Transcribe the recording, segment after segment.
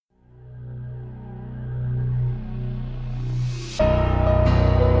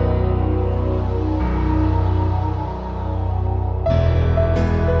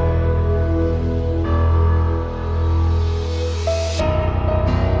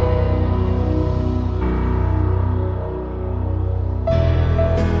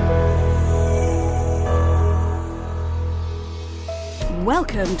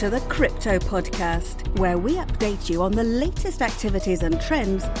Welcome to the Crypto Podcast, where we update you on the latest activities and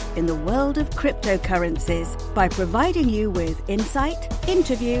trends in the world of cryptocurrencies by providing you with insight,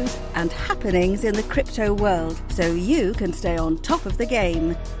 interviews, and happenings in the crypto world so you can stay on top of the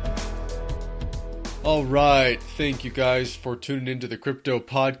game. All right, thank you guys for tuning into the Crypto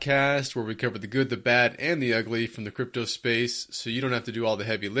Podcast, where we cover the good, the bad, and the ugly from the crypto space so you don't have to do all the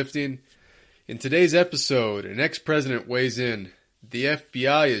heavy lifting. In today's episode, an ex-president weighs in. The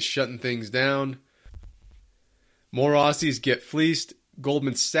FBI is shutting things down. More Aussies get fleeced.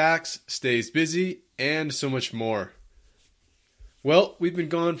 Goldman Sachs stays busy, and so much more. Well, we've been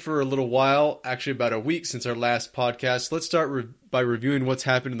gone for a little while, actually about a week since our last podcast. Let's start by reviewing what's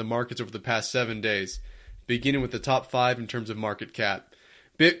happened in the markets over the past 7 days, beginning with the top 5 in terms of market cap.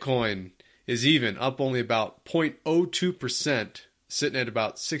 Bitcoin is even, up only about 0.02%, sitting at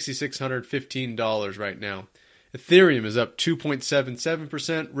about $6,615 right now. Ethereum is up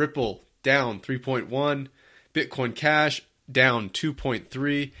 2.77%, Ripple down 3.1%, Bitcoin Cash down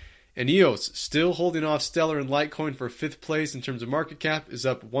 2.3%, and EOS, still holding off Stellar and Litecoin for 5th place in terms of market cap, is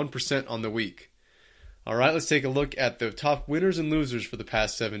up 1% on the week. Alright, let's take a look at the top winners and losers for the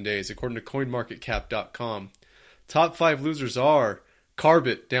past 7 days, according to CoinMarketCap.com. Top 5 losers are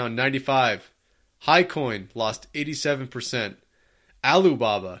Carbit down 95%, Highcoin lost 87%,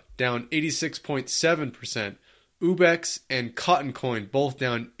 Alibaba down 86.7%, Ubex and Cotton Coin both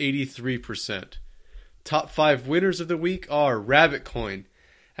down 83%. Top 5 winners of the week are Rabbit Coin.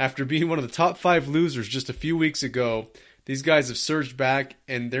 After being one of the top 5 losers just a few weeks ago, these guys have surged back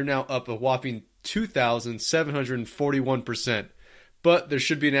and they're now up a whopping 2,741%. But there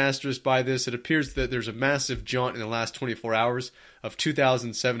should be an asterisk by this. It appears that there's a massive jaunt in the last 24 hours of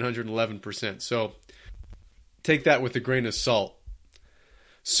 2,711%. So take that with a grain of salt.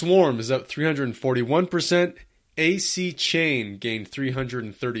 Swarm is up 341%. AC Chain gained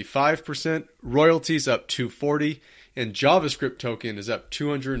 335%, royalties up 240%, and JavaScript token is up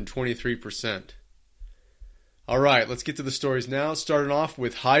 223%. Alright, let's get to the stories now, starting off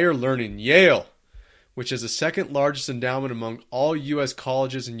with higher learning. Yale, which has the second largest endowment among all U.S.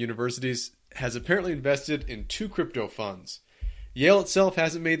 colleges and universities, has apparently invested in 2 crypto funds. Yale itself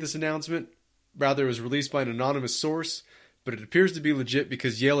hasn't made this announcement, rather it was released by an anonymous source, but it appears to be legit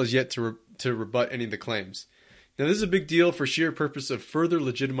because Yale has yet to rebut any of the claims. Now, this is a big deal for sheer purpose of further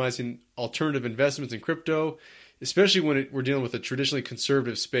legitimizing alternative investments in crypto, especially when we're dealing with a traditionally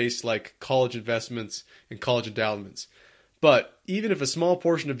conservative space like college investments and college endowments. But even if a small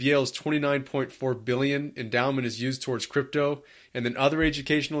portion of Yale's $29.4 billion endowment is used towards crypto and then other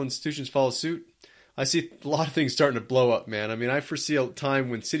educational institutions follow suit, I see a lot of things starting to blow up, man. I mean, I foresee a time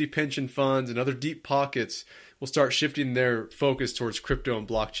when city pension funds and other deep pockets will start shifting their focus towards crypto and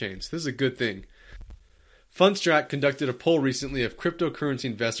blockchains. This is a good thing. Fundstrat conducted a poll recently of cryptocurrency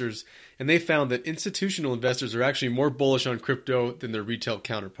investors, and they found that institutional investors are actually more bullish on crypto than their retail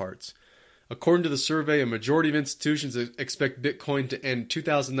counterparts. According to the survey, a majority of institutions expect Bitcoin to end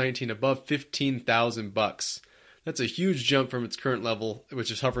 2019 above $15,000. That's a huge jump from its current level,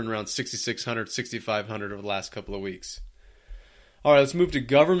 which is hovering around $6,600, $6,500 over the last couple of weeks. All right, let's move to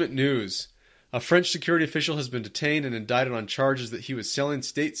government news. A French security official has been detained and indicted on charges that he was selling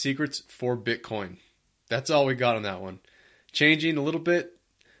state secrets for Bitcoin. That's all we got on that one. Changing a little bit,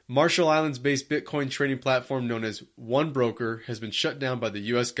 Marshall Islands-based Bitcoin trading platform known as OneBroker has been shut down by the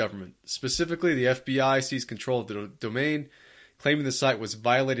U.S. government. Specifically, the FBI seized control of the domain, claiming the site was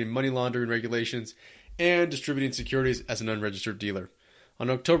violating money laundering regulations and distributing securities as an unregistered dealer. On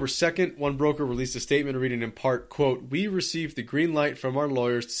October 2nd, OneBroker released a statement reading in part, quote, "We received the green light from our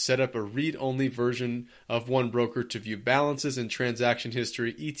lawyers to set up a read-only version of OneBroker to view balances and transaction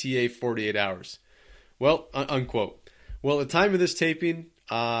history, ETA 48 hours. Well, unquote. Well, at the time of this taping,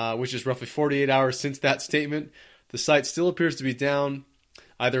 which is roughly 48 hours since that statement, the site still appears to be down.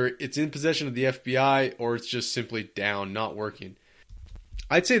 Either it's in possession of the FBI or it's just simply down, not working.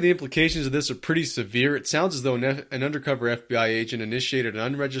 I'd say the implications of this are pretty severe. It sounds as though an undercover FBI agent initiated an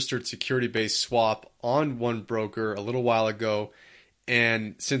unregistered security-based swap on OneBroker a little while ago,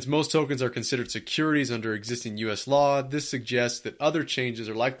 and since most tokens are considered securities under existing U.S. law, this suggests that other changes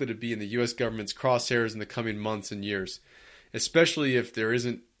are likely to be in the U.S. government's crosshairs in the coming months and years, especially if there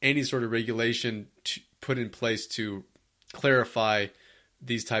isn't any sort of regulation put in place to clarify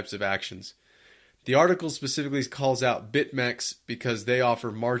these types of actions. The article specifically calls out BitMEX because they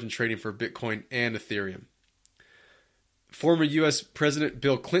offer margin trading for Bitcoin and Ethereum. Former U.S. President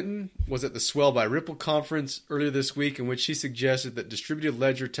Bill Clinton was at the Swell by Ripple conference earlier this week, in which he suggested that distributed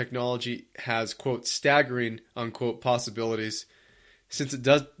ledger technology has, quote, staggering, unquote, possibilities, since it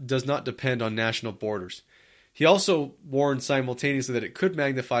does not depend on national borders. He also warned simultaneously that it could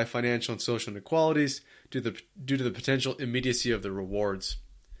magnify financial and social inequalities due to the potential immediacy of the rewards.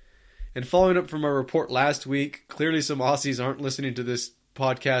 And following up from our report last week, clearly some Aussies aren't listening to this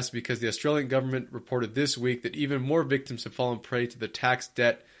podcast because the Australian government reported this week that even more victims have fallen prey to the tax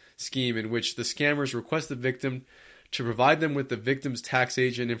debt scheme, in which the scammers request the victim to provide them with the victim's tax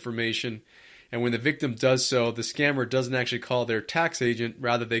agent information. And when the victim does so, the scammer doesn't actually call their tax agent.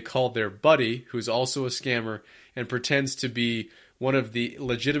 Rather, they call their buddy, who's also a scammer, and pretends to be one of the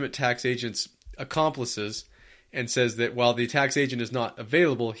legitimate tax agent's accomplices, and says that while the tax agent is not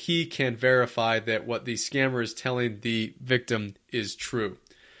available, he can verify that what the scammer is telling the victim is true.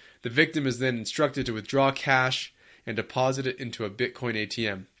 The victim is then instructed to withdraw cash and deposit it into a Bitcoin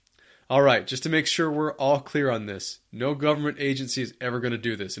ATM. All right, just to make sure we're all clear on this, no government agency is ever going to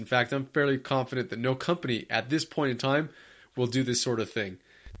do this. In fact, I'm fairly confident that no company at this point in time will do this sort of thing.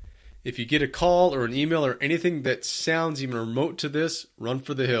 If you get a call or an email or anything that sounds even remote to this, run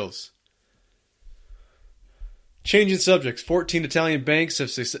for the hills. Changing subjects, 14 Italian banks have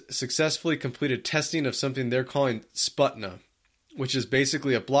successfully completed testing of something they're calling Sputna, which is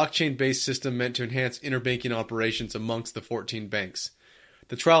basically a blockchain-based system meant to enhance interbanking operations amongst the 14 banks.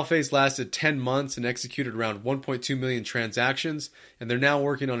 The trial phase lasted 10 months and executed around 1.2 million transactions, and they're now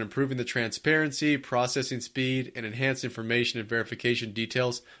working on improving the transparency, processing speed, and enhanced information and verification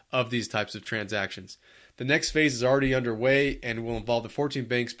details of these types of transactions. The next phase is already underway and will involve the 14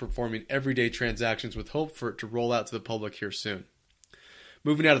 banks performing everyday transactions with hope for it to roll out to the public here soon.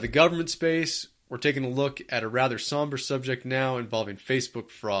 Moving out of the government space, we're taking a look at a rather somber subject now involving Facebook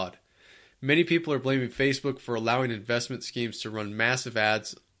fraud. Many people are blaming Facebook for allowing investment schemes to run massive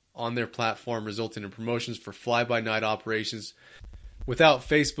ads on their platform, resulting in promotions for fly-by-night operations without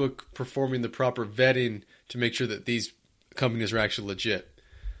Facebook performing the proper vetting to make sure that these companies are actually legit.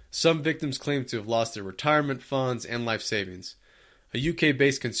 Some victims claim to have lost their retirement funds and life savings. A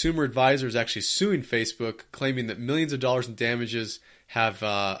UK-based consumer advisor is actually suing Facebook, claiming that millions of dollars in damages have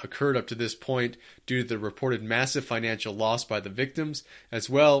occurred up to this point due to the reported massive financial loss by the victims. As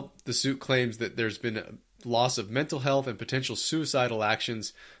well, the suit claims that there's been a loss of mental health and potential suicidal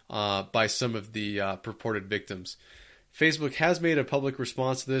actions by some of the purported victims. Facebook has made a public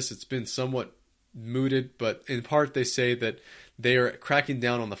response to this. It's been somewhat mooted, but in part they say that they are cracking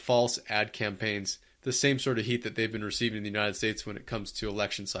down on the false ad campaigns, the same sort of heat that they've been receiving in the United States when it comes to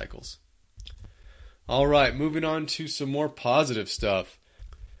election cycles. All right, moving on to some more positive stuff.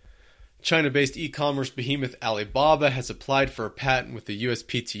 China-based e-commerce behemoth Alibaba has applied for a patent with the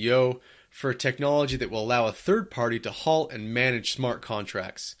USPTO for a technology that will allow a third party to halt and manage smart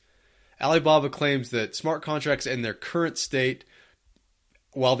contracts. Alibaba claims that smart contracts in their current state,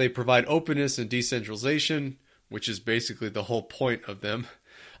 while they provide openness and decentralization, which is basically the whole point of them,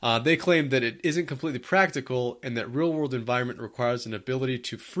 they claim that it isn't completely practical and that real-world environment requires an ability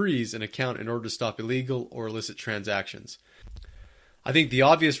to freeze an account in order to stop illegal or illicit transactions. I think the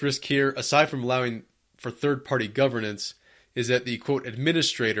obvious risk here, aside from allowing for third-party governance, is that the, quote,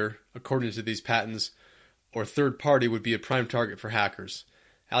 administrator, according to these patents, or third party would be a prime target for hackers.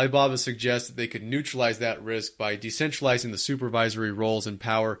 Alibaba suggests that they could neutralize that risk by decentralizing the supervisory roles and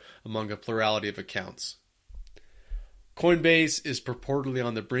power among a plurality of accounts. Coinbase is purportedly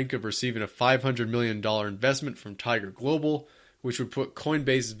on the brink of receiving a $500 million investment from Tiger Global, which would put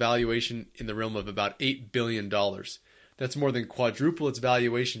Coinbase's valuation in the realm of about $8 billion. That's more than quadruple its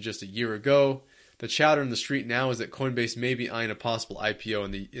valuation just a year ago. The chatter in the street now is that Coinbase may be eyeing a possible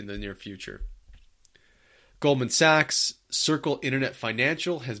IPO in the near future. Goldman Sachs' Circle Internet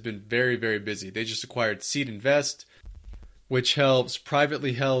Financial has been very, very busy. They just acquired Seed Invest, which helps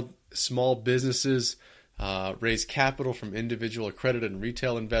privately held small businesses raise capital from individual accredited and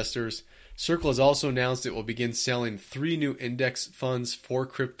retail investors. Circle has also announced it will begin selling 3 new index funds for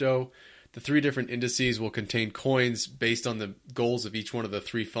crypto. The 3 different indices will contain coins based on the goals of each one of the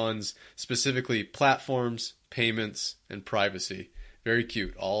 3 funds, specifically platforms, payments, and privacy. Very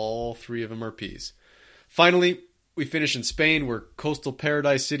cute. All 3 of them are P's. Finally, we finish in Spain, where coastal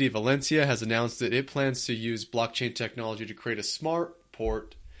paradise city Valencia has announced that it plans to use blockchain technology to create a smart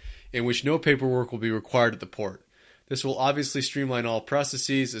port in which no paperwork will be required at the port. This will obviously streamline all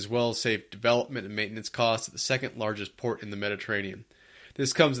processes as well as save development and maintenance costs at the second largest port in the Mediterranean.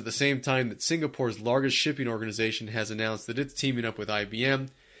 This comes at the same time that Singapore's largest shipping organization has announced that it's teaming up with IBM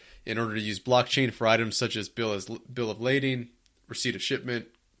in order to use blockchain for items such as bill of lading, receipt of shipment,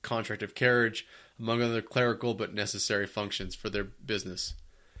 contract of carriage, among other clerical but necessary functions for their business.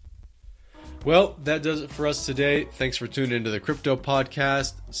 Well, that does it for us today. Thanks for tuning into the Crypto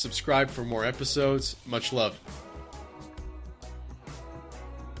Podcast. Subscribe for more episodes. Much love.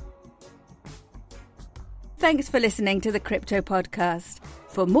 Thanks for listening to the Crypto Podcast.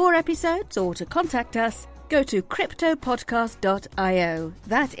 For more episodes or to contact us, go to cryptopodcast.io.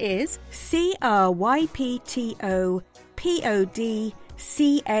 That is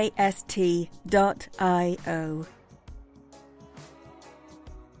CRYPTOPODCAST.io.